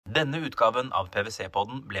Denne utgaven av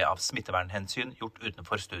PVC-podden ble av smittevernhensyn gjort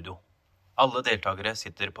utenfor studio. Alle deltakere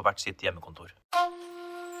sitter på hvert sitt hjemmekontor.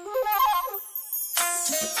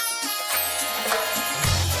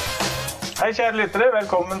 Hei kjære lyttere,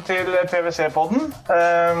 velkommen til PVC-podden.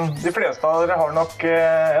 De fleste av dere har nok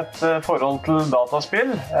et forhold til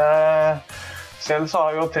dataspill. Selv så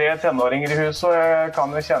har jeg jo 3 tenåringer i huset, og jeg kan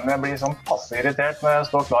jo kjenne jeg blir sånn passe irritert når jeg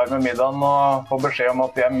står klar med middagen og får beskjed om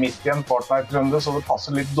at jeg er midt i en Fortnite-runde, så det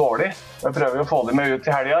passer litt dårlig. Jeg prøver jo å få dem med ut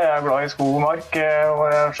i helga. Jeg er glad i skog og mark, og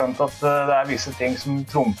jeg har skjønt at det er visse ting som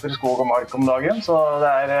trumfer skog og mark om dagen, så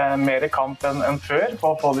det er mer kamp enn før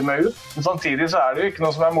på å få dem med ut. Men samtidig så er det jo ikke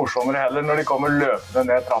noe som er morsommere heller når de kommer løpende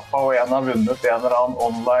ned trappa og en har vunnet en eller annen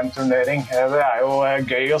online-turnering. Det er jo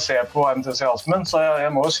gøy å se på entusiasmen, så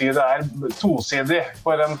jeg må jo si det er tosidig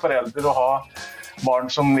for en forelder å ha barn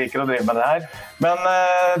som liker å drive med det her. Men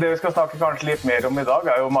det vi skal snakke kanskje litt mer om i dag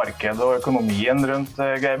er jo markedet og økonomien rundt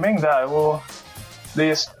gaming. Det er jo de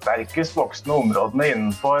sterkest voksende områdene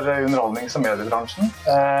innenfor underholdnings- og mediebransjen.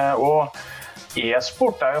 Og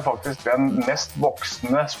e-sport er jo faktisk den mest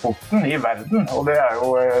voksende sporten i verden, og det er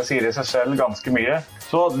jo, sier i seg selv, ganske mye.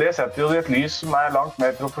 Så det setter jo et lys som er langt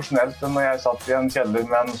mer profesjonelt enn når jeg satt i en kjeller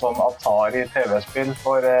med en sånn Atari TV-spill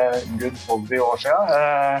for good 40 år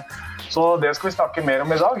siden. Så det skal vi snakke mer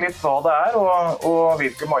om i dag, litt hva det er og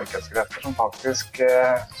hvilke markedskrefter som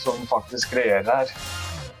faktisk regjerer her.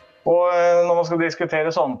 Og når man skal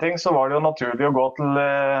diskutere sånne ting, så var det jo naturlig å gå til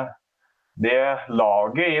det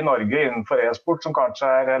laget i Norge innenfor e-sport som kanskje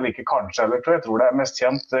er like kanskje, eller jeg tror det er mest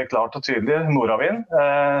kjent, klart og tydelig, Nordavind.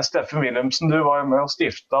 Steffen Wilhelmsen, du var med og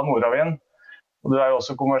stiftet Nordavind, og du er jo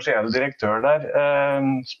også kommersiell direktør der.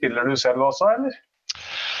 Spiller du selv også, eller?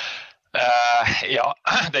 Ja,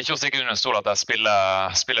 det er ikke sikkert under stol at jeg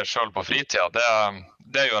spiller selv på fritida.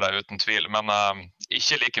 Det gjør jeg uten tvil, men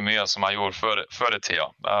ikke like mye som jeg gjorde før i tida.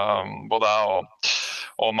 Både jeg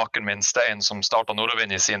og makken min Stein, som startet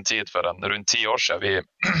Nordavind i sin tid for rundt 10 år siden, vi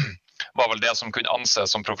var vel det som kunne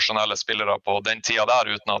anses som profesjonelle spillere på den tida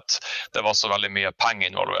der, uten at det var så veldig mye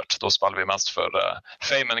penger involvert. Da spiller vi mest for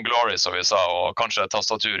fame and glory, som vi sa, og kanskje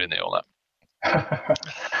tastatur i ny og ne.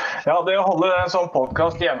 Ja, det å holde en sånn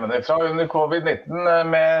podcast hjemmefra under covid-19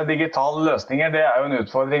 med digitale løsninger, det er jo en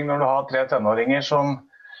utfordring når du har 3 tenåringer som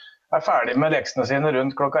er ferdig med leksene sine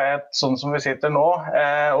rundt klokka 1, sånn som vi sitter nå.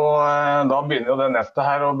 Og da begynner jo det nettet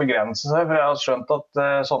her å begrense seg, for jeg har skjønt at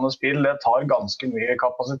sånne spill det tar ganske mye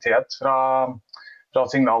kapasitet fra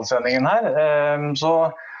signalsendingen her. Så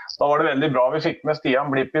da var det veldig bra vi fikk med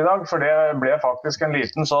Stian Blipp i dag, for det ble faktisk en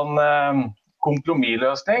liten sånn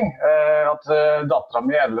kompromissløsning. At datteren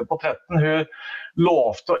min 11 på 13, hun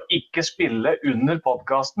lovte å ikke spille under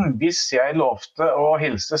podcasten hvis jeg lovte å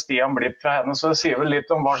hilse Stian Blipp fra henne. Så det sier vel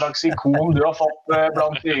litt om hva slags ikon du har fått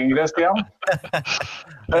blant de yngre, Stian.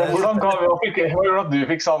 Hvordan gjorde at du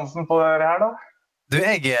fikk sansen på det her da? Du,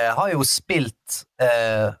 jeg har jo spilt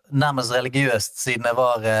nærmest religiøst siden jeg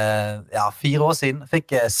var 4 år siden.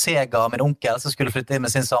 Fikk Sega av min onkel som skulle flytte inn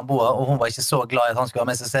med sin samboer, og hun var ikke så glad i at han skulle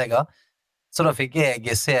ha med seg Sega. Så da fikk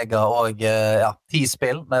jeg Sega og 10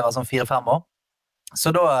 spill da jeg var sånn 4-5 år. Så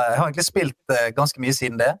da jeg har jeg egentlig spilt ganske mye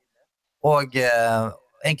siden det. Og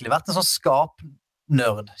egentlig vært en sånn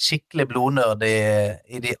skapnørd, skikkelig blodnørd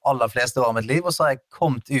i de aller fleste år av mitt liv. Og så har jeg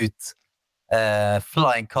kommet ut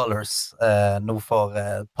Flying Colors nå for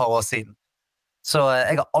et par år siden. Så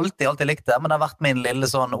jeg har alltid likt det, men det har vært min lille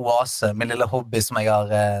sånn oase, min lille hobby som jeg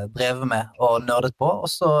har drevet med og nørdet på. Og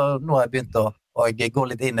så nå har jeg begynt å gå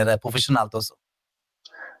litt inn i det profesjonelt også.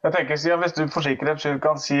 Jeg tenker, Stian, hvis du for sikkerhets skyld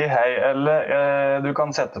kan si hei, eller du kan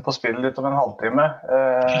sette på spillet litt om en halvtime,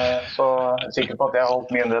 så er jeg sikker på at jeg har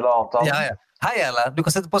holdt min del av avtalen. Ja. Hei, eller? Du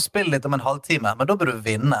kan sette på spillet litt om en halvtime, men da bør du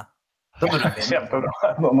vinne. Kjempebra.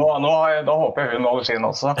 Da håper jeg hun holder sin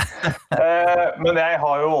også. Men jeg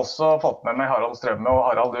har jo også fått med meg Harald Strømme, og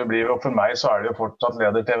Harald, du blir jo for meg, så er det jo fortsatt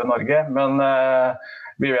leder TV Norge, men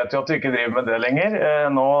vi vet jo at du ikke driver med det lenger.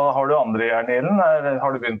 Nå har du andre jern i ilden. Har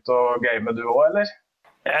du begynt å game du også, eller?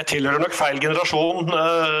 Jeg tilhører nok feil generasjon,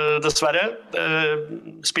 dessverre.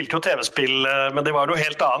 Spilte jo TV-spill, men det var jo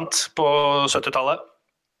helt annet på 70-tallet.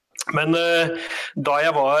 Men da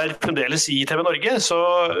jeg var fremdeles i TV Norge, så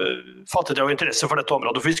fattet jeg jo interesse for dette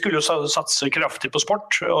området. For vi skulle jo satse kraftig på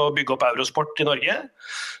sport og bygge opp Eurosport i Norge,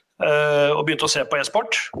 og begynte å se på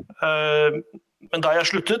e-sport. Men da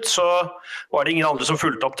jeg sluttet, så var det ingen andre som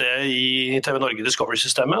fulgte opp det i TV Norge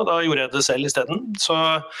Discovery-systemet, og da gjorde jeg det selv i stedet. Så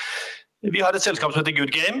vi har et selskap som heter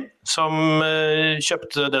Good Game, som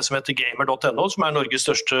kjøpte det som heter gamer.no, som er Norges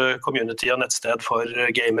største community og nettsted for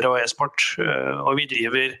gamere og e-sport. Og vi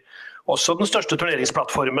driver også den største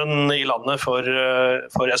turneringsplattformen i landet for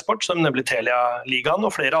e-sport, som nemlig Telia-ligaen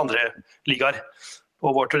og flere andre ligaer.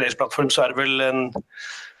 På vår turneringsplattform så det vel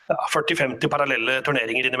 40-50 parallelle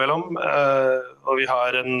turneringer innimellom, og vi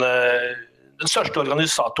har den største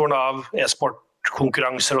organisatoren av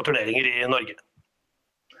e-sport-konkurranser og turneringer i Norge.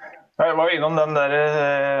 Jeg var innom den der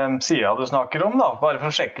siden du snakker om, da, bare for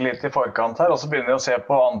å sjekke litt i forkant her, og så begynner jeg å se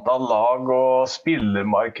på antall lag og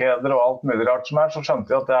spillermarkeder og alt mulig rart som så skjønte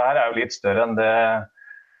jeg at det her jo litt større enn det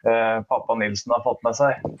pappa Nilsen har fått med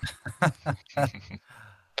seg.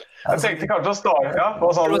 Jeg tenkte kanskje å starte, ja, hva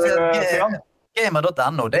sa du, Stian?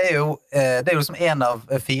 Gamer.no, det jo liksom en av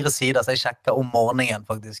 4 sider som jeg sjekker om morgenen,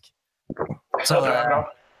 faktisk. Så, det bra.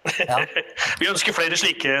 Ja. Vi ønsker flere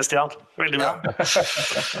slike, Stian. Veldig bra. Ja.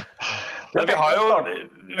 Men vi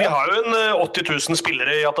har jo en 80 000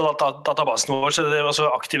 spillere i databasen vår, så det altså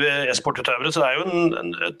aktive e-sportutøvere, så det jo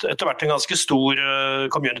etter hvert en ganske stor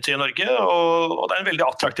community i Norge, og det en veldig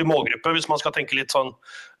attraktiv målgruppe. Hvis man skal tenke litt sånn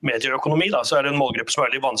medieøkonomi, da, så det en målgruppe som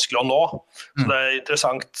veldig vanskelig å nå. Så det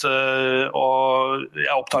interessant, og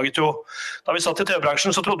jeg oppdaget jo, da vi satt i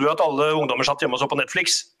TV-bransjen, så trodde vi at alle ungdommer satt hjemme og så på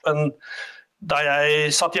Netflix, men da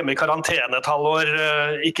jeg satt hjemme i karantene et halvår,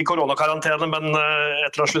 ikke koronakarantene, men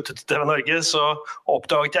etter å ha sluttet i TV Norge, så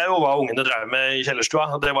oppdaget jeg jo hva ungene drev med i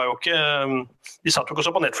kjellerstua. Det var jo ikke, de satt jo ikke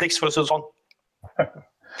også på Netflix, for å si det sånn.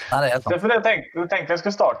 Nei, det helt sant. Stefan, jeg tenkte jeg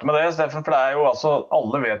skulle starte med det, Stefan, for det jo altså,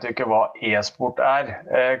 alle vet jo ikke hva e-sport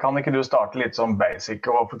Kan ikke du starte litt sånn basic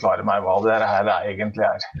og forklare meg hva det her egentlig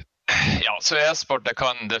Ja, så e-sport det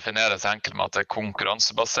kan defineres enkelt med at det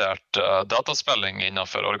konkurransebasert dataspilling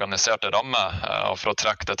innenfor organiserte rammer, og for å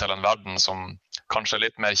trekke det til en verden som kanskje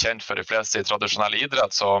litt mer kjent for de fleste i tradisjonell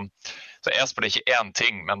idrett, så e-sport ikke én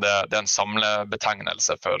ting, men det en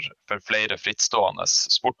samlebetegnelse for flere frittstående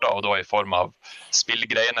sporter, og da i form av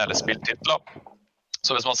spillgreiner eller spilltitler.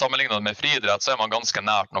 Så hvis man sammenligner det med friidrett, så man ganske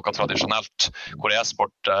nært noe tradisjonelt, hvor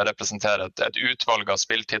e-sport representerer et utvalg av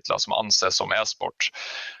spilltitler som anses som e-sport.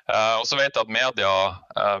 Og så vet jeg at media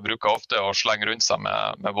bruker ofte å slenge rundt seg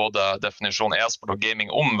med både definisjon e-sport og gaming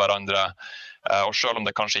om hverandre, og selv om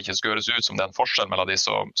det kanskje ikke skal høres ut som det en forskjell mellom de,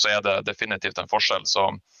 så det definitivt en forskjell. Så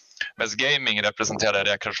mens gaming representerer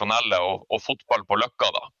rekreasjonelle og fotball på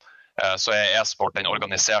løkka da, så e-sport den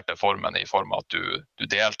organiserte formen i form av at du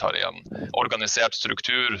deltar i en organisert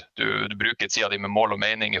struktur, du bruker tida di med mål og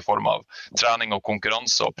mening i form av trening og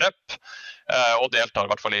konkurranse og prep, og deltar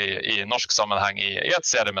i hvert fall i norsk sammenheng i et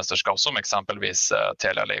seriemesterskap som eksempelvis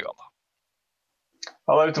Telia-ligaen.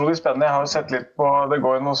 Ja, det utrolig spennende. Jeg har jo sett litt på, det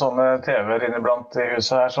går jo noen sånne TV-er inniblant i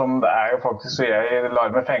huset her, som det jo faktisk, så jeg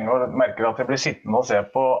lar meg fenge og merker at jeg blir sittende og se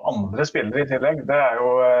på andre spillere i tillegg. Det jo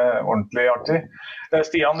ordentlig artig.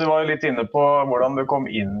 Stian, du var jo litt inne på hvordan du kom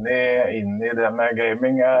inn i det med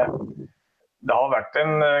gaming. Det har vært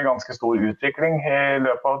en ganske stor utvikling i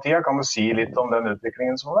løpet av tida. Kan du si litt om den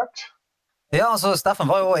utviklingen som har vært? Ja, altså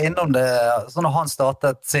Steffen var jo innom det, så når han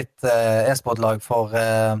startet sitt e-sportlag for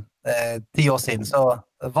 10 år siden, så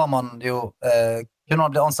var man jo, kunne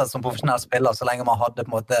man bli ansett som profesjonell spiller så lenge man hadde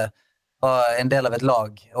på en måte var en del av et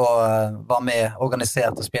lag og var med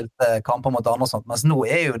organisert og spilte kamper mot andre og sånt, mens nå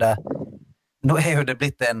jo det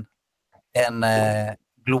blitt en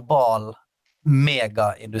global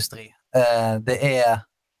megaindustri. Det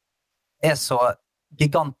så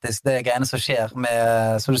gigantisk det greiene som skjer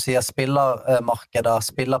med, som du sier, spillermarkeder,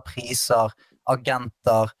 spillerpriser,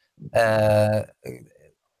 agenter,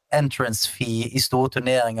 entrance fee i store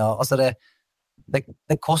turneringer. Altså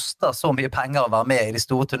det koster så mye penger å være med i de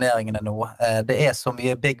store turneringene nå. Det så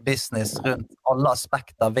mye big business rundt alle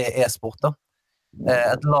aspekter ved e-sport.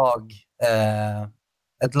 Et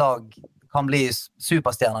lag kan bli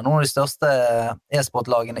superstjerner. Noen av de største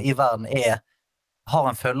e-sportlagene i verden har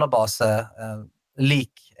en følgerbase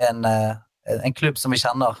lik en klubb som vi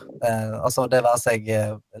kjenner. Altså det være seg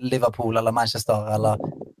Liverpool eller Manchester eller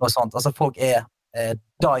noe sånt. Altså folk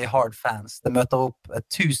die hard fans. Det møter opp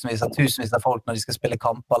tusenvis av folk når de skal spille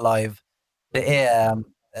kamper live. Det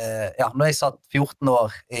når jeg satt 14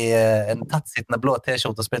 år i en tettsittende blå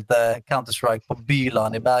t-skjorte og spilte Counter-Strike på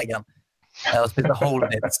Byland i Bergen og spilte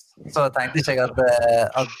Hold It, så tenkte ikke jeg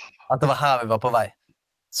at det var her vi var på vei.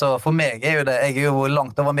 Så for meg jo det, jeg jo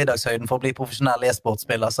langt over middagshøyden for å bli profesjonell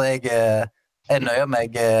e-sportspiller, så jeg nøyer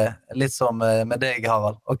meg litt som med deg,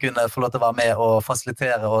 Harald, å kunne få lov til å være med og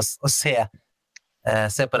fasilitere og se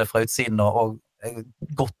på det fra utsiden og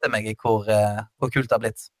godte meg i hvor kult det har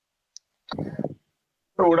blitt.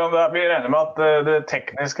 Hvordan vi regner med at det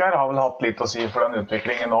tekniske her har vel hatt litt å si for den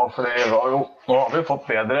utviklingen nå, for nå har vi fått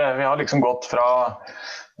bedre, vi har liksom gått fra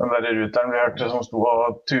den der ruteren vi hørte som sto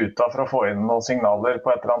og tuta for å få inn noen signaler på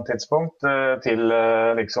et eller annet tidspunkt, til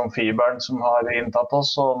liksom fiberen som har inntatt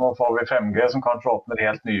oss, og nå får vi 5G som kanskje åpner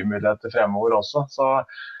helt nye muligheter fremover også. Så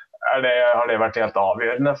har det vært helt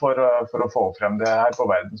avgjørende for å få frem det her på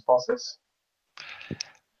verdensbasis?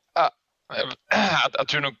 Jeg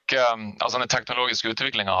tror nok den teknologiske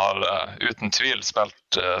utviklingen har uten tvil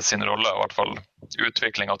spilt sin rolle, i hvert fall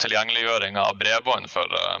utvikling og tilgjengeliggjøring av bredbånd for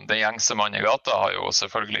den gjengse mann i gata har jo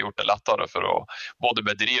selvfølgelig gjort det lettere for å både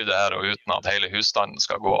bedrive det her og uten at hele husstanden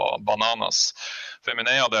skal gå bananas. For min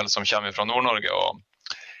egen del som kommer fra Nord-Norge og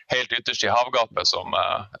helt ytterst i havgapet som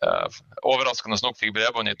overraskende nok fikk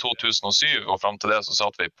bredbånd i 2007, og frem til det så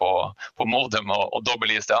satt vi på modem og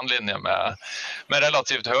dobbel ISDN-linje med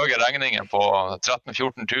relativt høye regninger på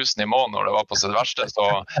 13-14 000 i måneden når det var på sitt verste,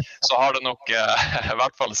 så har det nok i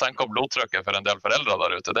hvert fall senket blodtrykket for en del foreldre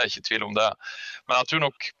der ute, det er ikke tvil om det. Men jeg tror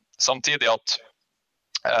nok samtidig at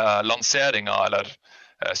lanseringen eller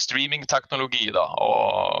streamingteknologi da,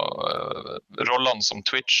 og rollene som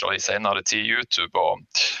Twitch og i senere tid YouTube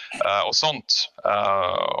og sånt,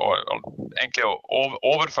 og egentlig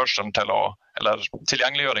overførselen til eller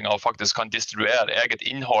tilgjengeliggjøring av faktisk kan distribuere eget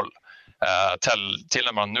innhold til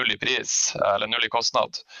og med null i pris eller null i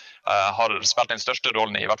kostnad, har spilt den største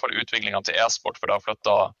rollen i hvert fall utviklingen til e-sport, for det har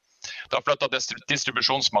flyttet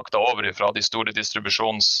distribusjonsmakta over fra de store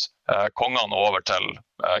distribusjonskongene over til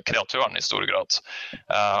kreatøren i stor grad.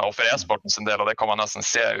 Og for e-sporten sin del, og det kan man nesten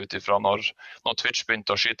se ut ifra når Twitch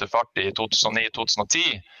begynte å skyte fart i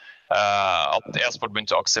 2009-2010, at e-sport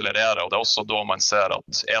begynte å akselerere, og det er også da man ser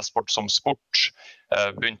at e-sport som sport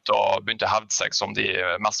begynte å hevde seg som de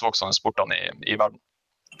mest voksende sportene i verden.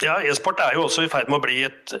 Ja, e-sport er jo også i ferd med å bli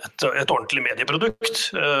et ordentlig medieprodukt.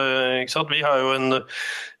 Ikke sant? Vi har jo en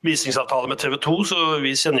visningsavtale med TV 2, så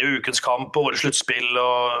vi sender jo ukens kamp på våre sluttspill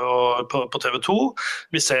på TV 2.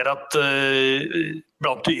 Vi ser at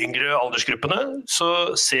blant de yngre aldersgruppene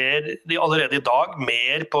så ser de allerede i dag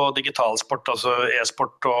mer på digitalsport, altså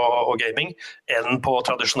e-sport og gaming, enn på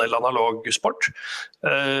tradisjonell analog sport.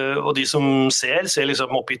 Og de som ser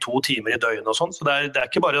liksom opp i 2 timer i døgnet og sånn, så det er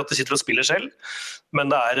ikke bare at de sitter og spiller selv, men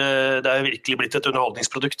det er virkelig blitt et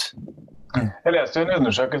underholdningsprodukt. Jeg leste i en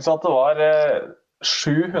undersøkelse at det var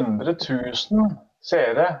 700 000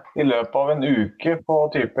 seere i løpet av en uke på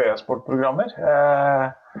type e-sportprogrammer.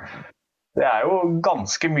 Det er jo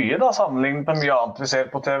ganske mye da, sammenlignet med mye annet vi ser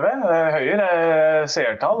på TV. Høyere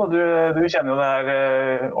seertall, og du kjenner jo det her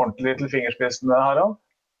ordentlig til fingerspissene, Harald.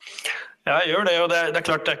 Ja, jeg gjør det, og det er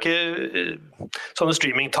klart det er ikke sånne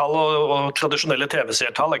streamingtall og tradisjonelle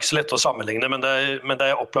TV-seertall er ikke så lett å sammenligne, men det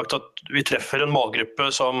er opplagt at vi treffer en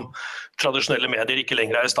målgruppe som tradisjonelle medier ikke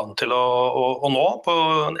lenger er i stand til å nå på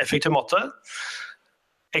en effektiv måte.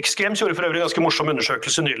 X Games gjorde for øvrig en ganske morsom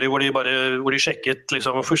undersøkelse nylig, hvor de sjekket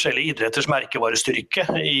liksom forskjellige idretters merkevarestyrke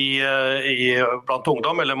blant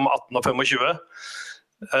ungdom mellom 18 og 25.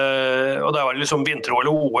 Og der var det liksom vinter-OL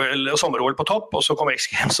og OL og sommer-OL på topp, og så kom X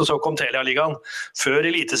Games, og så kom Telia-ligaen, før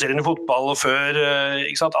eliteserien i fotball og før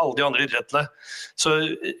ikke sant, alle de andre idrettene. Så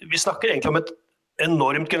vi snakker egentlig om et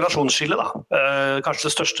enormt generasjonsskille da. Kanskje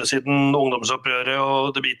det største siden ungdomsopprøret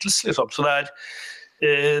og The Beatles, liksom. Så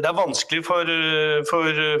det er vanskelig for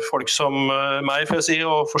folk som meg, for å si,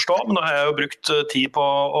 å forstå, men nå har jeg jo brukt tid på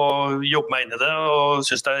å jobbe meg inn i det, og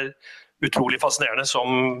synes det er utrolig fascinerende,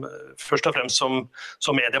 først og fremst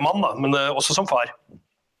som mediemann, da, men også som far.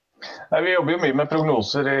 Nei, vi jobber jo mye med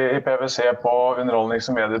prognoser i PwC på underholdnings-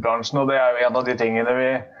 og mediebransjen, og det er jo en av de tingene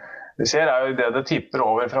vi ser er jo det tipper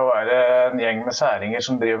over fra å være en gjeng med særinger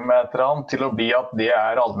som driver med et eller annet, til å bli at det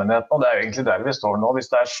er allmennheten, og det er jo egentlig der vi står nå. Hvis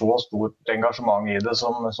det er så stort engasjement i det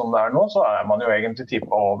som det er nå, så er man jo egentlig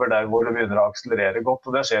tippet over der hvor det begynner å akselerere godt,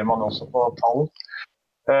 og det ser man også på tall.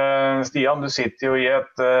 Stian, du sitter jo i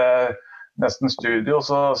et nesten studio,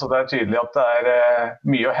 så det er tydelig at det er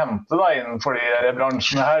mye å hente da, innenfor de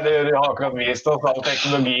bransjene her. Du har akkurat vist oss all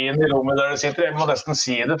teknologien i rommet der du sitter. Jeg må nesten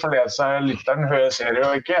si det, for lytteren ser det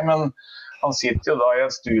jo ikke, men han sitter jo da i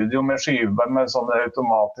et studio med skyver med sånne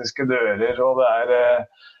automatiske dører, og det er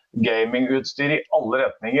gamingutstyr i alle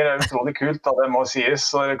retninger. Det er utrolig kult, da, det må sies.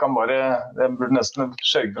 Så jeg burde nesten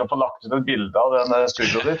sørge for å få lagt ut et bilde av denne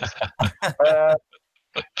studioet ditt.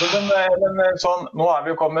 Men sånn, nå er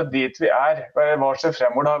vi jo kommet dit vi er. Hva skjer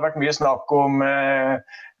fremover? Det har vært mye snakk om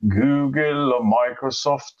Google og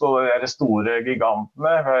Microsoft og de store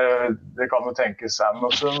gigantene. Det kan jo tenkes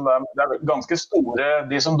Amazon. Det er ganske store,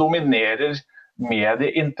 de som dominerer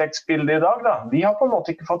medieinntektsbildet i dag, da. De har på en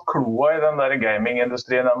måte ikke fått kloa i den der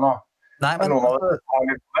gamingindustrien ennå. Nei, men noen av dere har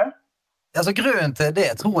litt på det? Altså grunnen til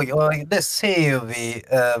det, tror jeg, og det ser jo vi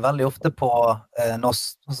veldig ofte på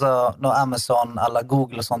når Amazon eller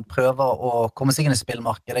Google og sånt prøver å komme seg inn i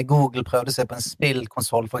spillmarkedet. Google prøvde seg på en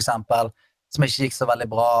spillkonsol, for eksempel, som ikke gikk så veldig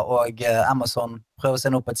bra, og Amazon prøver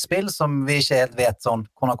seg nå på et spill som vi ikke helt vet sånn,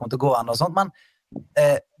 hvordan det kommer til å gå enda og sånt, men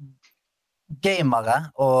gamere,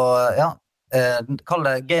 og ja, kall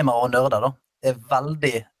det gamere og nørder da, er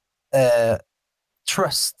veldig,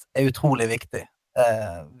 trust er utrolig viktig.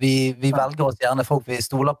 Vi velger oss gjerne folk vi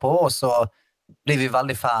stoler på, og så blir vi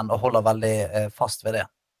veldig fan og holder veldig fast ved det.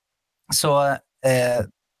 Så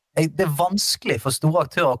det er vanskelig for store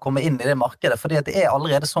aktører å komme inn i det markedet, fordi det er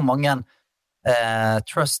allerede så mange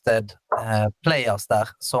trusted players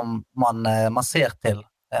der som man ser til.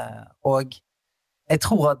 Og jeg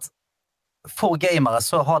tror at for gamere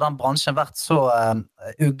så har den bransjen vært så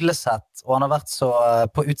uglesett, og han har vært så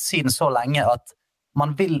på utsiden så lenge at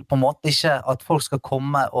man vil på en måte ikke at folk skal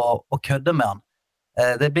komme og kødde med han.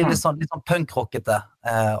 Det blir litt sånn punkrockete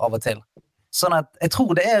av og til. Sånn at jeg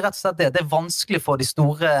tror det er rett og slett det er vanskelig for de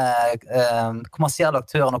store kommersielle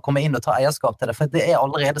aktørene å komme inn og ta eierskap til det, for det er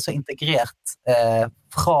allerede så integrert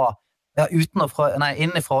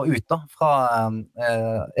innenfra og ut da, fra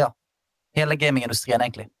hele gamingindustrien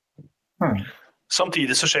egentlig.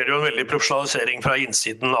 Samtidig så skjer det jo en veldig profesjonalisering fra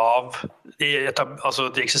innsiden av de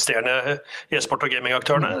eksisterende e-sport- og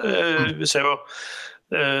gamingaktørene. Vi ser jo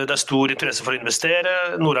det er stor interesse for å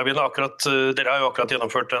investere. Nordavind dere har jo akkurat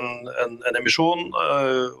gjennomført en emisjon.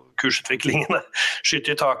 Kursutviklingene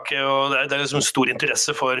skyter i taket, og det er liksom stor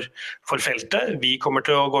interesse for feltet. Vi kommer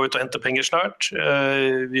til å gå ut og hente penger snart.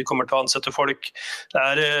 Vi kommer til å ansette folk.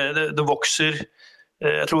 Det vokser.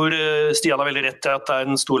 Jeg tror Stian har veldig rett til at det er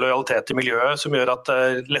en stor lojalitet i miljøet som gjør at det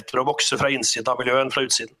er lettere å vokse fra innsiden av miljøet enn fra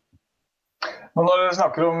utsiden. Men når du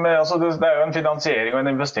snakker om, det er jo en finansiering og en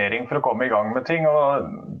investering for å komme i gang med ting, og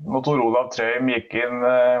når Tor Olav Trøim gikk inn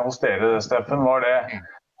hos dere, Steffen,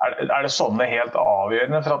 er det sånne helt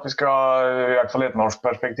avgjørende for at vi skal, i hvert fall i et norsk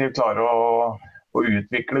perspektiv, klare å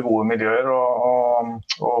utvikle gode miljøer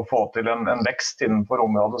og få til en vekst innenfor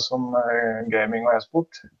området som gaming og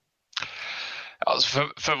e-sport? Ja, altså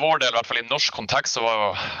for vår del, i hvert fall i norsk kontekst, så var jo,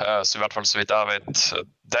 så i hvert fall så vidt jeg vet,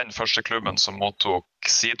 den første klubben som mottok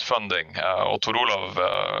seed-funding, og Tor Olav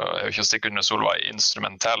er jo ikke sikkert under Sol var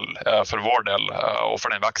instrumentell for vår del, og for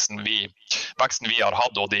den veksten vi har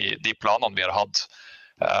hatt, og de planene vi har hatt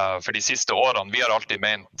for de siste årene. Vi har alltid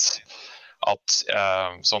ment at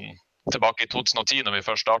sånn tilbake i 2010 når vi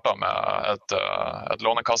først startet med et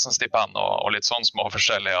lånekassenstipend og litt sånn små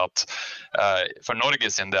forskjellig at for Norge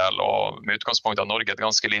sin del, og med utgangspunkt av Norge et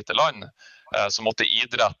ganske lite land, så måtte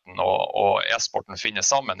idretten og e-sporten finne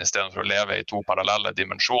sammen i stedet for å leve i to parallelle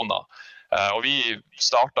dimensjoner. Og vi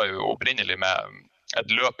startet jo opprinnelig med et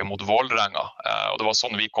løp mot Vålerenga, og det var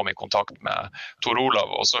sånn vi kom i kontakt med Tor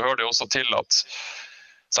Olav. Og så hører det også til at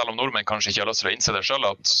selv om nordmenn kanskje ikke har lyst til å innse det selv,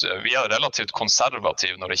 at vi er relativt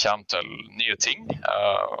konservative når det kommer til nye ting.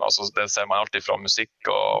 Altså det ser man alltid fra musikk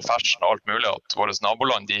og fashion og alt mulig, at våre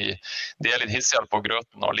naboland de er litt hissigere på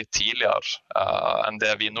grøten og litt tidligere enn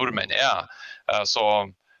det vi nordmenn er. Så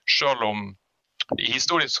selv om i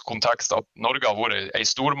historisk kontekst at Norge har vært en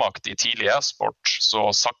stormakt i tidlig e-sport, så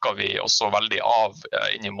sakket vi også veldig av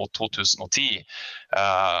inn mot 2010.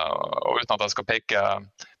 Og uten at jeg skal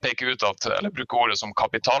peke ut eller bruke ordet som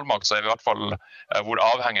kapitalmakt, så er vi i hvert fall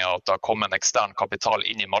avhengig av at det har kommet en ekstern kapital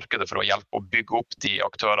inn i markedet for å hjelpe å bygge opp de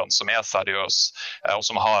aktørene som er seriøse og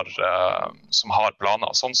som har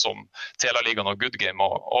planer, sånn som Telaligaen og Good Game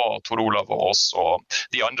og Tor Olav og oss og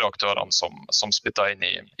de andre aktørene som spytter inn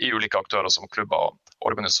i ulike aktører som klubber og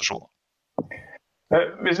organisasjoner.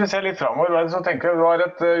 Hvis vi ser litt fremover, så tenker jeg det var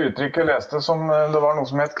et uttrykk jeg leste som det var noe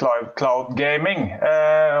som het cloud gaming,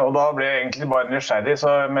 og da ble jeg egentlig bare nysgjerrig,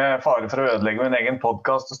 så med fare for å ødelegge min egen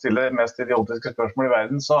podcast og stille mest idiotiske spørsmål i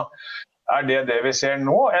verden, så er det vi ser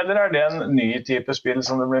nå, eller er det en ny type spill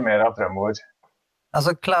som det blir mer av fremover?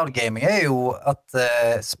 Altså cloud gaming er jo at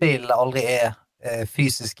spill aldri er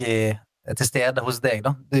fysisk til stede hos deg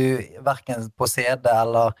da. Du hverken på CD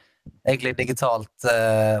eller egentlig digitalt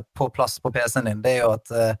på plass på PC-en din. Det er jo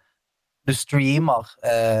at du streamer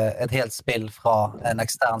et helt spill fra en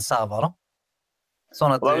ekstern server da.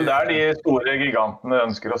 Sånn at det er der de store gigantene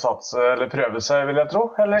ønsker å satse eller prøve seg, vil jeg tro,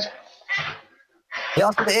 eller?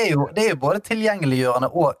 Ja, altså det er jo både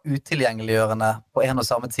tilgjengeliggjørende og utilgjengeliggjørende på en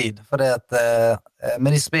og samme tid. For det at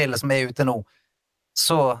med de spillene som er ute nå,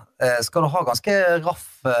 så skal du ha ganske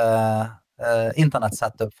raff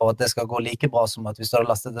internett-setup for at det skal gå like bra som at hvis du har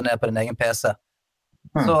lastet det ned på din egen PC.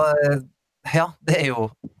 Så ja, det er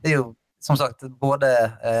jo som sagt både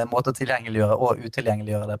måte å tilgjengeliggjøre og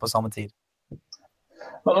utilgjengeliggjøre det på samme tid.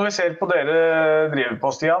 Men når vi ser på dere driver på,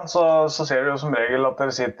 Stian, så ser du jo som regel at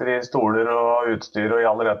dere sitter i stoler og utstyr og i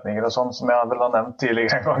alle retninger og sånn, som jeg vel har nevnt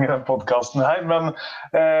tidligere en gang i den podcasten her. Men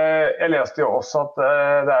jeg leste jo også at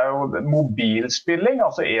det er jo mobilspilling,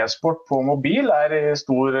 altså e-sport på mobil, er i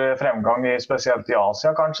stor fremgang, spesielt i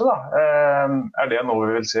Asia kanskje da. Er det noe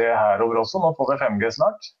vi vil se herover også? Nå får vi 5G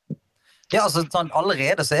snart. Ja, altså sånn,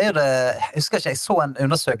 allerede så er jo det, jeg husker ikke, jeg så en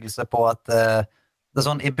undersøkelse på at det er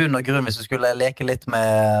sånn, i bunn og grunn, hvis du skulle leke litt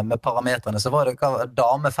med parametrene, så var det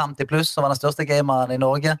dame 50 pluss, som var den største gameren i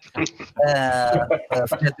Norge,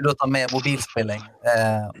 fordi du da tar med mobilspilling.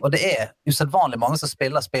 Og det er usedvanlig mange som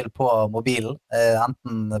spiller spill på mobilen,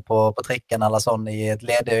 enten på trikken eller sånn, i et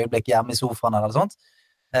ledig øyeblikk hjemme i sofaen eller sånt.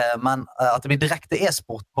 Men at det blir direkte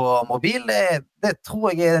e-sport på mobil, det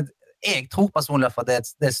tror jeg tror personlig for at det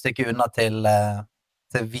er et stykke unna til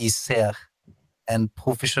vi ser en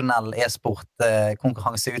profesjonell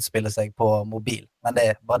e-sport-konkurranse utspiller seg på mobil. Men det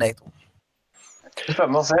er bare det jeg tror.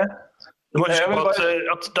 Spennende å se. Du må huske på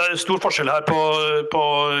at det er stor forskjell her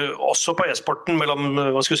også på e-sporten mellom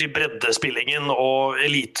hva skal vi si, breddespillingen og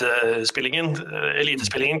elitespillingen.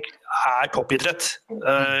 Elitespillingen er toppidrett.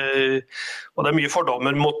 Og det er mye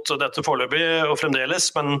fordommer mot dette foreløpig og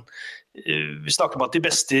fremdeles, men vi snakker om at de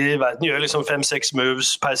beste i verden gjør liksom 5-6 moves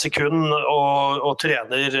per sekund og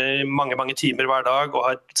trener mange timer hver dag og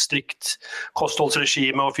har et strikt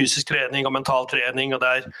kostholdsregime og fysisk trening og mental trening, og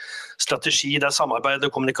det er strategi, det er samarbeid, det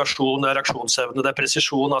er kommunikasjon, det er reaksjonsevne, det er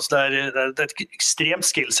presisjon. Altså det er et ekstremt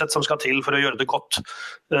skillset som skal til for å gjøre det godt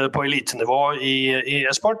på elitenivå i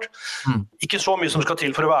e-sport. Ikke så mye som skal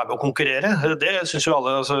til for å være med og konkurrere. Det synes jo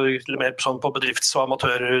alle, altså, mer sånn på bedrifts- og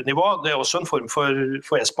amatørnivå. Det er også en form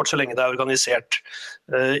for e-sport så lenge det er organisert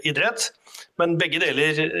idrett. Men begge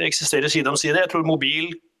deler eksisterer side om side. Jeg tror mobil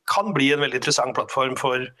kan bli en veldig interessant plattform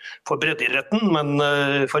for breddeidretten, men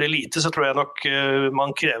for elite så tror jeg nok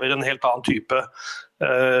man krever en helt annen type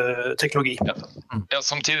teknologi. Ja,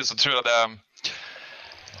 samtidig så tror jeg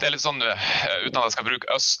det er litt sånn, uten at jeg skal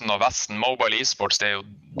bruke Østen og Vesten, mobile e-sports det er jo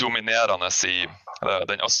dominerende i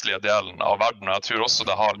den østlige delen av verden, og jeg tror også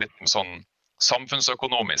det har litt sånn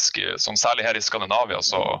samfunnsøkonomisk, sånn særlig her i Skandinavia,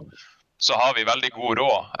 så har vi veldig god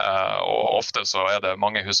råd, og ofte så er det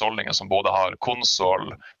mange husholdninger som både har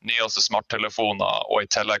konsol, nyeste smarttelefoner og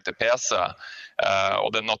i tillegg til PC.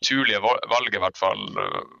 Og det naturlige valget i hvert fall,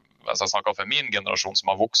 hvis jeg snakker for min generasjon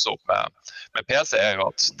som har vokst opp med PC, er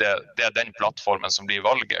jo at det er den plattformen som blir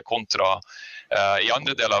valget, kontra i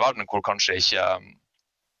andre deler av verden hvor kanskje ikke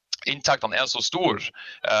inntektene er så stor,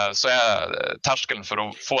 så er terskelen for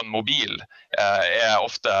å få en mobil er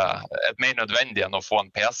ofte et mer nødvendig enn å få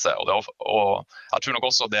en PC, og jeg tror nok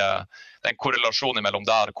også det er en korrelasjon mellom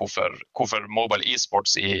der hvorfor mobile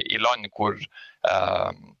e-sports i land hvor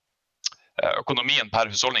økonomien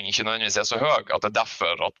per husholdning ikke nødvendigvis er så høy, at det er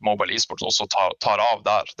derfor at mobile e-sports også tar av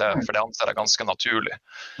der, for det anser jeg ganske naturlig.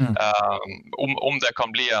 Om det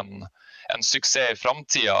kan bli en suksess i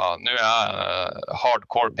fremtiden. Nå er jeg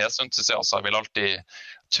hardcore PC-entusiast, så jeg vil alltid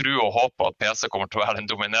tro og håpe at PC kommer til å være den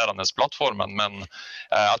dominerende plattformen, men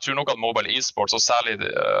jeg tror nok at mobile e-sports, og særlig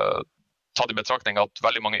tatt i betraktning at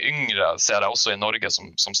veldig mange yngre ser jeg også i Norge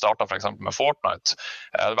som starter for eksempel med Fortnite.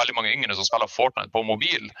 Det er veldig mange yngre som spiller Fortnite på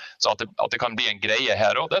mobil, så at det kan bli en greie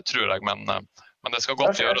her også, det tror jeg, men det skal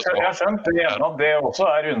godt gjøres. Jeg har skjønt at det også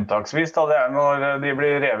er unntaksvis. Da. Det er når de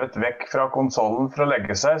blir revet vekk fra konsolen for å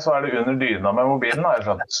legge seg, så er det under dyna med mobilen, har jeg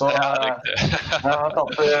skjønt. Så jeg har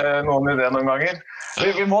tatt noen i det noen ganger.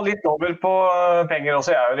 Vi må litt over på penger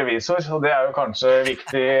også. Jeg er jo revisor, og det er jo kanskje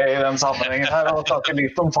viktig i den sammenhengen her, å snakke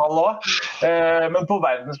litt om fall også. Men på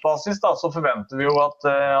verdensbasis da, så forventer vi jo at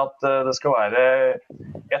det skal være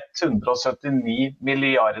 179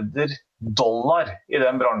 milliarder dollar i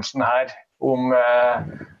den bransjen her, og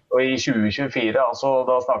i 2024, altså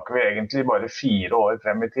da snakker vi egentlig bare 4 år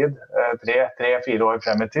frem i tid, 3-4 år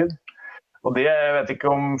frem i tid. Og det jeg vet ikke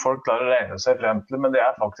om folk klarer å regne seg frem til, men det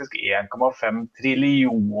er faktisk 1,5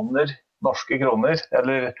 trillioner norske kroner,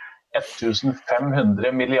 eller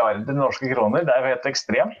 1500 milliarder norske kroner. Det er jo helt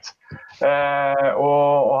ekstremt.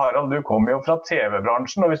 Og Harald, du kommer jo fra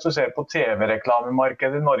TV-bransjen, og hvis du ser på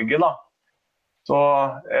TV-reklamemarkedet i Norge da, så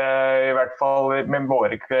i hvert fall med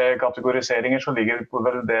våre kategoriseringer så ligger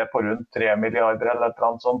det på rundt 3 milliarder eller et eller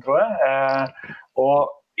annet sånt, tror jeg. Og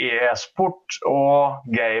e-sport og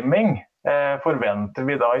gaming forventer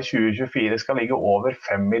vi da i 2024 skal ligge over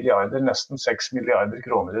 5 milliarder, nesten 6 milliarder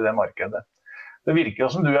kroner i det markedet. Det virker jo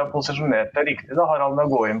som du har posisjonert deg riktig da, Harald, med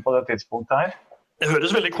å gå inn på det tidspunktet her. Det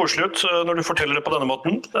høres veldig koselig ut når du forteller det på denne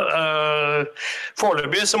måten.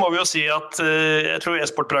 Foreløpig så må vi jo si at jeg tror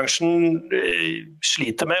e-sportbransjen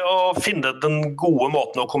sliter med å finne den gode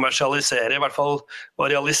måten å kommersialisere, i hvert fall å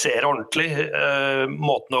realisere ordentlig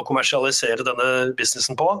måten å kommersialisere denne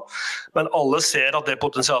businessen på. Men alle ser at det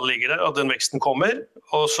potensialet ligger der, at den veksten kommer,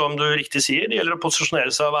 og som du riktig sier, det gjelder å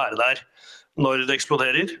posisjonere seg og være der når det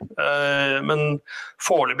eksploderer. Men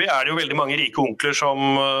foreløpig det jo veldig mange rike onkler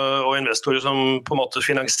og investorer som på en måte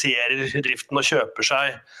finansierer driften og kjøper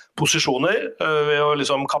seg posisjoner ved å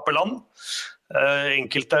liksom kappe land.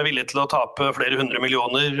 Enkelte villige til å tape flere 100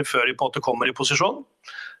 millioner før de på en måte kommer i posisjon.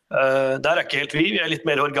 Der ikke helt vi litt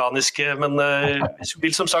mer organiske, men vi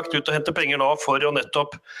vil som sagt ut og hente penger nå for å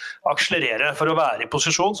nettopp akselerere, for å være i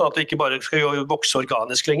posisjon, sånn at det ikke bare skal vokse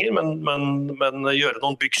organisk lenger, men gjøre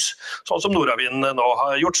noen byks, sånn som Noravind nå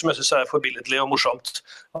har gjort, som jeg synes forbilledlig og morsomt,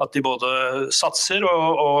 at de både satser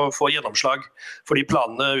og får gjennomslag for de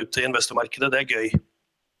planene ute i investormarkedet, det gøy.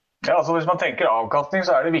 Ja, altså hvis man tenker avkastning,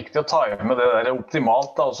 så det viktig å time det der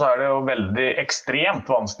optimalt, da, og så det jo veldig ekstremt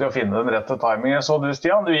vanskelig å finne den rette timingen. Så du,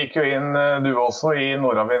 Stian, du gikk jo inn, du også, i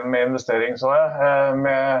Noravind med investering, så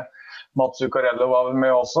med Mats Zuccarello var vel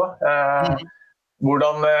med også.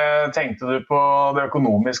 Hvordan tenkte du på det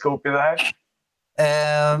økonomiske oppi det her?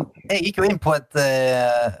 Jeg gikk jo inn på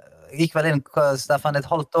gikk vel inn, Steffen,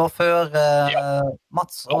 et halvt år før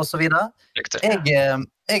Mats og så videre.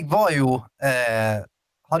 Jeg var jo...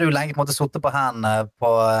 hadde jo lenge på en måte suttet på hendene på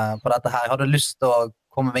dette her. Jeg hadde lyst til å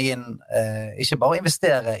komme meg inn, ikke bare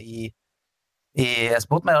investere i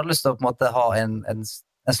e-sport, men jeg hadde lyst til å på en måte ha en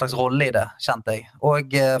slags rolle i det, kjente jeg.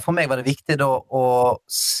 Og for meg var det viktig da å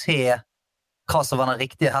se hva som var den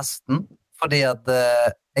riktige hesten, fordi at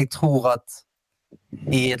jeg tror at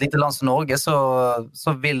i et lite land som Norge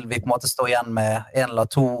så vil vi på en måte stå igjen med en eller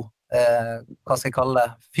to hva skal jeg kalle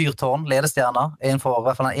det, fyrtårn, ledestjerner innenfor i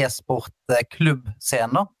hvert fall en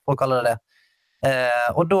e-sport-klubbscene, for å kalle det det.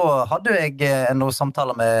 Og da hadde jeg noen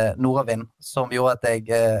samtaler med Noravind som gjorde at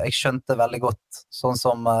jeg skjønte veldig godt, sånn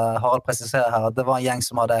som Harald presiserer her, at det var en gjeng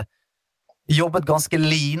som hadde jobbet ganske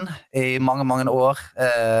lean i mange, mange år,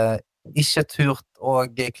 ikke turt å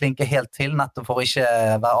klinke helt til, nettopp for å ikke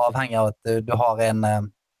være avhengig av at du har en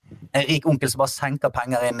rik onkel som bare senker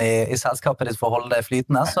penger inn i selskapet ditt for å holde det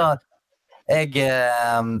flytende, så jeg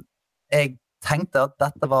tenkte at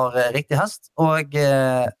dette var riktig hest, og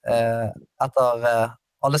etter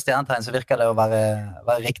alle stjernetegn så virker det å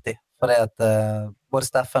være riktig, fordi at både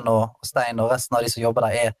Steffen og Stein og resten av de som jobber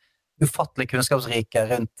der ufattelig kunnskapsrike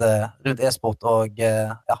rundt e-sport og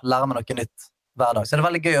lærer meg noe nytt hver dag. Så det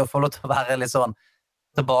veldig gøy å få lov til å være litt sånn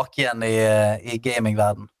tilbake igjen i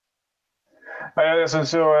gamingverden. Jeg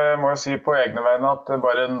synes jo, jeg må jo si på egne vegne at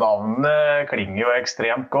bare navnet klinger jo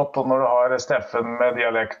ekstremt godt, og når du har Steffen med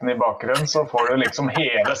dialekten i bakgrunnen, så får du liksom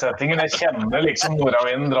hele settingen. Jeg kjenner liksom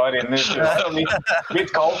Noravind drar inn i studiet, og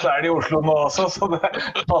litt kaldt det i Oslo nå også, så det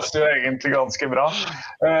passer jo egentlig ganske bra.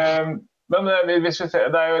 Men hvis vi ser,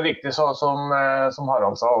 det jo riktig som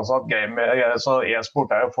Harald sa også, at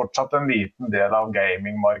e-sport jo fortsatt en liten del av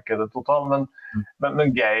gamingmarkedet totalt,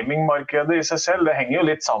 men gamingmarkedet i seg selv, det henger jo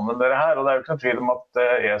litt sammen dere her, og det jo ikke noen tvil om at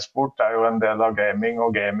e-sport jo en del av gaming,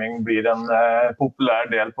 og gaming blir en populær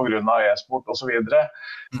del på grunn av e-sport og så videre.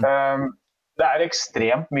 Det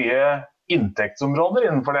ekstremt mye inntektsområder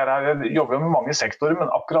innenfor dere her. Jeg jobber jo med mange sektorer,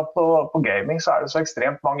 men akkurat på gaming så det så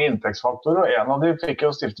ekstremt mange inntektsfaktorer, og en av de fikk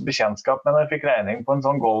jo stilt bekjentskap med når jeg fikk regning på en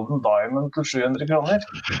sånn Golden Diamond til 700 kroner.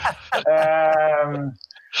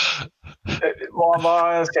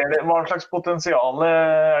 Hva slags potensial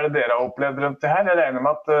det dere har opplevd rundt det her? Jeg regner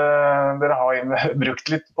med at dere har brukt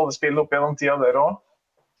litt på det spillet opp gjennom tida dere også.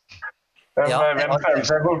 Hvem føler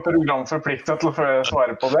seg programforpliktet til å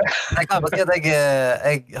svare på det? Jeg kan bare si at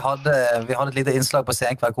vi hadde et lite innslag på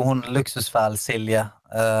Senkveld hvor hun luksusfæl Silje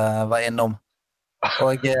var innom.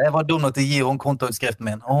 Og jeg var dum nok til å gi hun kontoutskriften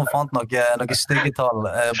min, og hun fant noen stygge tall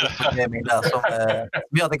bort på gaming der som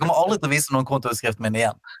gjør at jeg kommer aldri til å vise noen kontoutskriften min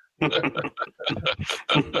igjen.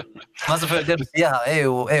 Men selvfølgelig, det du sier her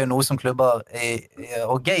jo noe som klubber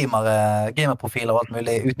og gamerprofiler og alt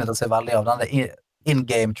mulig utnytter seg veldig av denne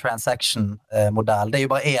in-game transaction-modell. Det jo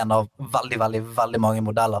bare en av veldig, veldig, veldig mange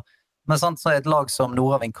modeller. Men sånn, så et lag som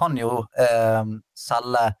Noravind kan jo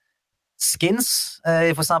selge skins.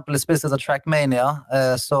 I for eksempel i spillet av Trackmania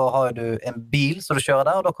så har du en bil som du kjører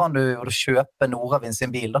der, og da kan du kjøpe Noravind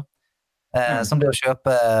sin bil da. Som det å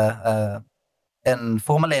kjøpe en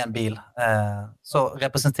Formel 1-bil. Så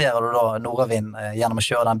representerer du da Noravind gjennom å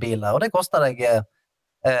kjøre den bilen der, og det koster deg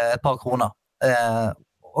et par kroner.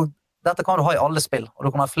 Og dette kan du ha i alle spill, og du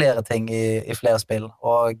kan ha flere ting i flere spill.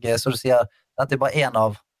 Og så du sier, dette bare en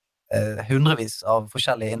av hundrevis av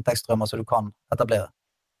forskjellige inntektsstrømmer som du kan etablere.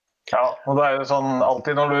 Ja, og det jo sånn,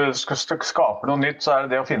 alltid når du skaper noe nytt, så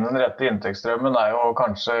det å finne den rette inntektsstrømmen jo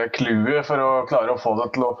kanskje clouet for å klare å få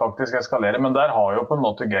det til å faktisk eskalere, men der har jo på en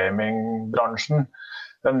måte gamingbransjen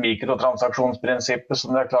den mikrotransaksjonsprinsippet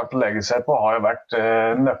som de har klart å legge seg på, har jo vært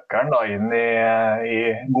nøkkelen da, inn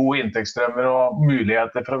i gode inntektsstrømmer og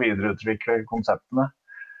muligheter for å videreutvikle konseptene.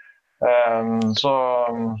 Så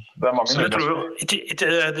det mange så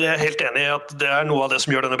jeg helt enig i at det noe av det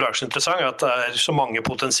som gjør denne bransjen interessant, at det så mange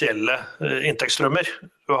potensielle inntektsstrømmer.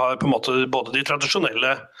 Du har på en måte både de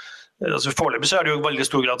tradisjonelle, altså foreløpig så det jo i veldig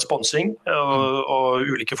stor grad sponsing og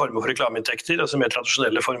ulike former for reklameinntekter, altså mer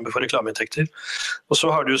tradisjonelle former for reklameinntekter. Og så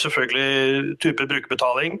har du selvfølgelig typer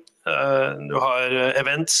brukerbetaling, du har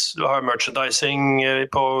events, du har merchandising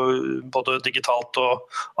på både digitalt og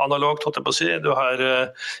analogt, holdt jeg på å si. Du har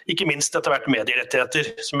ikke minst etter hvert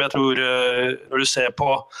medierettigheter, som jeg tror, når du ser på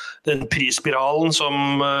den prisspiralen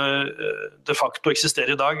som de facto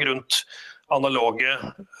eksisterer i dag rundt analoge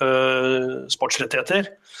sportsrettigheter,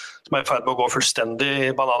 som i ferd med å gå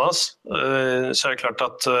fullstendig bananas, så det klart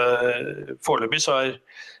at foreløpig så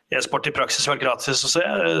e-sport i praksis vært gratis å se.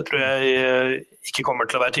 Det tror jeg ikke kommer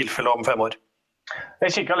til å være tilfelle om 5 år.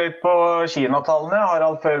 Jeg kikket litt på Kina-tallene,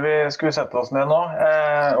 Harald, før vi skulle sette oss ned nå,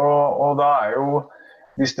 og da jo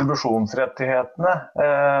distribusjonsrettighetene,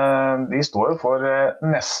 de står jo for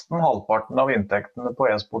nesten halvparten av inntektene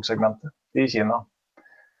på e-sportsegmentet i Kina.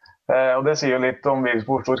 Og det sier jo litt om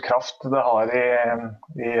hvor stor kraft det har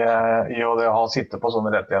i å ha sitte på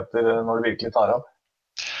sånne rettigheter når det virkelig tar av.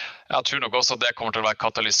 Jeg tror nok også at det kommer til å være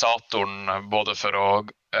katalysatoren både for å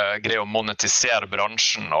greie å monetisere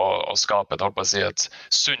bransjen og skape et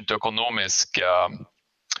sunt økonomisk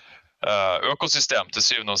økosystem til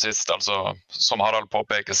syvende og sist. Altså, som Harald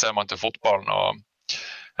påpeker, ser man til fotballen, og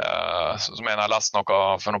så mener jeg leste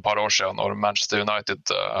noe for noen par år siden når Manchester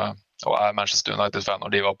United og jeg Manchester United-fan, når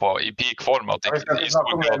de var i peak form, at de i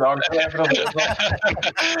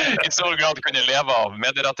stor grad kunne leve av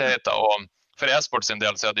medierettigheter. Og for e-sport sin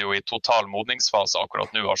del så det jo i total modningsfase akkurat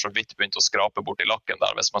nå, har så vidt begynt å skrape bort i lakken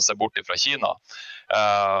der, hvis man ser bort fra Kina.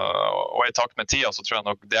 Og i takt med tida så tror jeg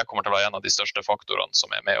nok det kommer til å være en av de største faktorene som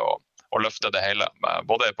med å løfte det hele,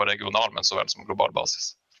 både på regional, men så vel som global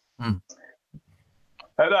basis.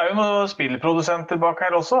 Det jo noen spillprodusenter bak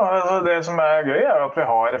her også. Det som gøy at vi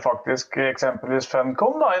har faktisk eksempelvis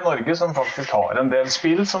Funcom da, i Norge, som faktisk har en del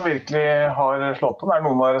spill som virkelig har slått om. Det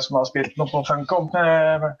noen av dere som har spilt noe på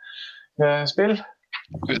Funcom-spill?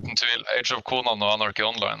 Uten tvil. Age of Conan og Anarchy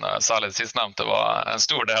Online, særlig sistnevnte, var en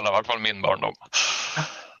stor del av i hvert fall min barndom.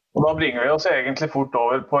 Og da bringer vi oss egentlig fort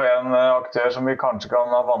over på en aktør som vi kanskje kan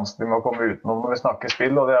ha vanskelig med å komme utenom når vi snakker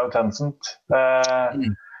spill, og det jo Tencent.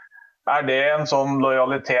 Det en sånn et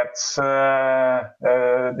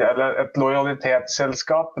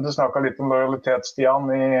lojalitetsselskap? Du snakket litt om lojalitet, Stian,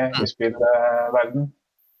 i spillverden.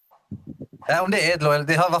 Ja, om det et lojalitet,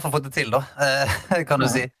 de har i hvert fall fått det til da, kan du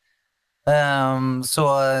si. Så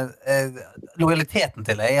lojaliteten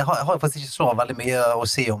til det, jeg har faktisk ikke så veldig mye å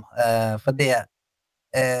si om, for det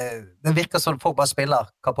virker som folk bare spiller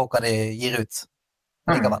hva pokker de gir ut,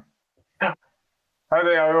 likevel.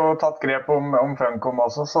 De har jo tatt grep om Funcom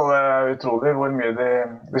også, så det utrolig hvor mye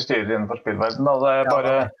de styrer innenfor spillverden. Jeg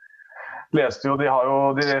bare leste jo, det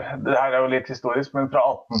her jo litt historisk, men fra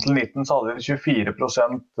 18 til 19 så hadde de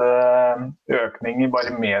 24% økning i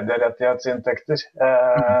bare medierettighetsinntekter.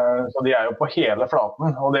 Så de jo på hele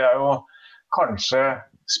flaten, og det jo kanskje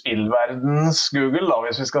spillverdens Google, da,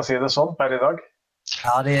 hvis vi skal si det sånn, per i dag.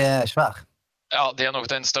 Ja, de svær. Ja, de nok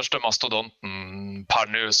den største mastodonten per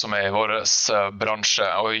nå som i vår bransje,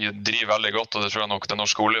 og driver veldig godt, og det tror jeg nok det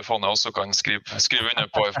norske oljefondet også kan skrive under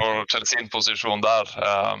på i forhold til sin posisjon der.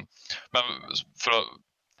 Men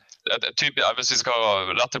hvis vi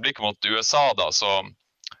skal rette blikket mot USA da, så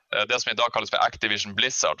det som i dag kalles for Activision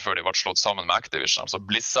Blizzard før de ble slått sammen med Activision, altså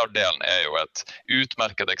Blizzard-delen jo et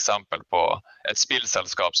utmerket eksempel på et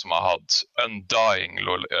spillselskap som har hatt undying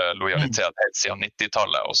lojalitet helt siden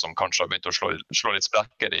 90-tallet, og som kanskje har begynt å slå litt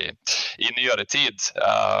sprekker i nyere tid.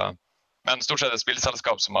 Men stort sett et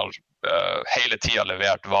spillselskap som har hele tiden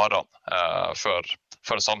levert varene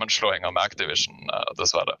for sammenslåingen med Activision,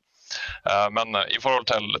 dessverre. Men i forhold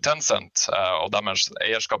til Tencent og deres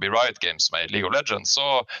eierskap i Riot Games som i League of Legends,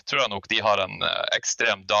 så tror jeg nok de har en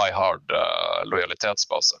ekstrem die-hard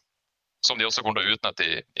lojalitetsbase, som de også kommer til å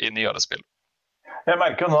utnytte i nyere spill. Jeg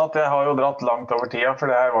merker jo nå at jeg har jo dratt langt over tida, for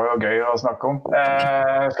det her var jo gøy å snakke om.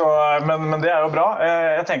 Men det jo bra.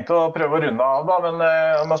 Jeg tenkte å prøve å runde av da, men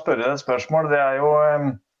jeg må spørre deg et spørsmål. Det jo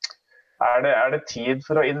Er det tid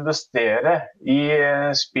for å investere i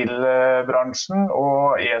spillbransjen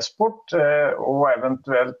og e-sport, og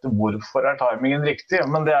eventuelt hvorfor timingen riktig?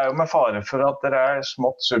 Men det jo med fare for at dere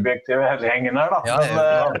smått subjektive hele gjengen her, da. Ja,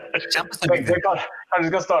 Men kanskje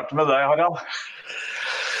vi skal starte med deg, Harald?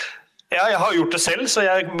 Ja, jeg har gjort det selv, så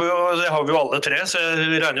det har vi jo alle tre, så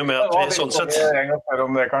jeg regner jo med at vi sånn sett...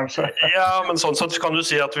 om det, kanskje. Ja, men sånn sett kan du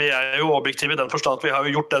si at vi jo objektive i den forstand at vi har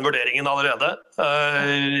jo gjort den vurderingen allerede.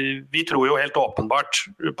 Vi tror jo helt åpenbart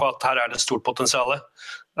på at her det stort potensiale.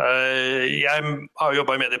 Jeg har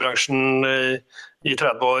jobbet i mediebransjen i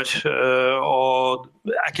 30 år, og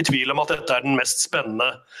ikke i tvil om at dette den mest spennende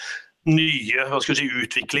nye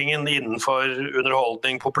utviklingen innenfor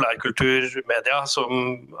underholdning, populærkultur, media, som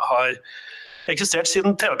har eksistert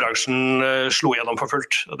siden TV-bransjen slo gjennom for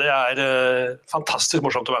fullt. Og det fantastisk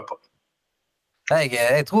morsomt å være på.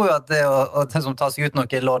 Jeg tror jo at det som tar seg ut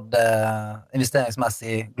noe lodd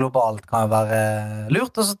investeringsmessig globalt kan jo være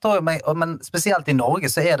lurt, og så tror jeg, men spesielt i Norge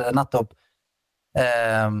så det nettopp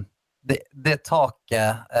det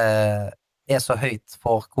taket så høyt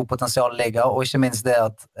for hvor potensialet ligger, og ikke minst det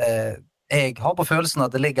at jeg har på følelsen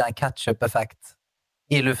at det ligger en catch-up-effekt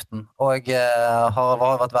i luften, og jeg har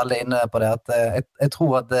vært veldig inne på det, at jeg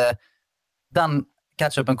tror at den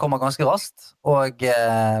catch-upen kommer ganske raskt, og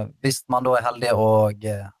hvis man da heldig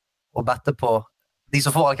å bette på de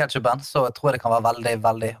som får all catch-upen, så tror jeg det kan være veldig,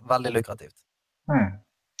 veldig, veldig lukrativt.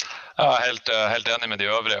 Jeg helt enig med de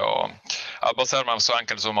øvrige, og jeg baserer meg så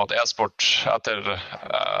enkelt som at e-sport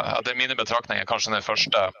etter mine betraktninger kanskje den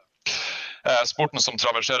første sporten som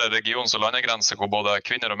traverserer regions- og landegrenser, hvor både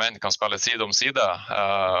kvinner og menn kan spille side om side,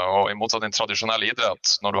 og i motsetning til tradisjonell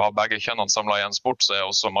idrett, når du har begge kjønnene samlet i en sport, så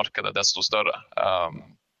også markedet desto større.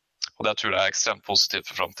 Og det tror jeg ekstremt positivt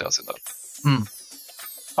for fremtiden sin del.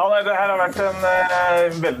 Ja, det her har vært en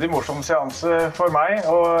veldig morsom seanse for meg,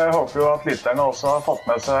 og jeg håper jo at lytterne også har fått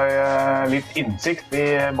med seg litt innsikt i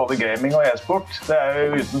både gaming og e-sport. Det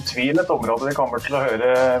jo uten tvil et område vi kommer til å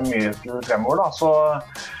høre mye til fremover, da. Så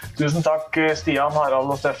tusen takk Stian,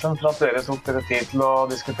 Harald og Steffen for at dere tok dere tid til å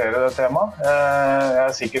diskutere det temaet.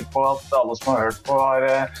 Jeg sikker på at alle som har hørt på har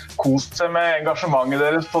kost seg med engasjementet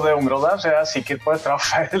deres på det området her, så jeg sikker på at jeg traff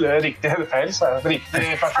riktig eller feil, så det riktig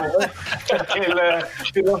personer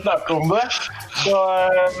til å snakke om det. Så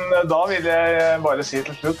da vil jeg bare si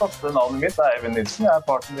til slutt at navnet mitt Eivind Nilsen, jeg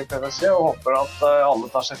partner i PwC, og håper at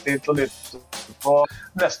alle tar seg tid til å lytte på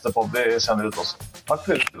neste podd vi sender ut også. Takk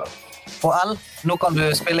for det. Og L, nå kan du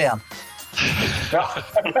spille igjen. Ja.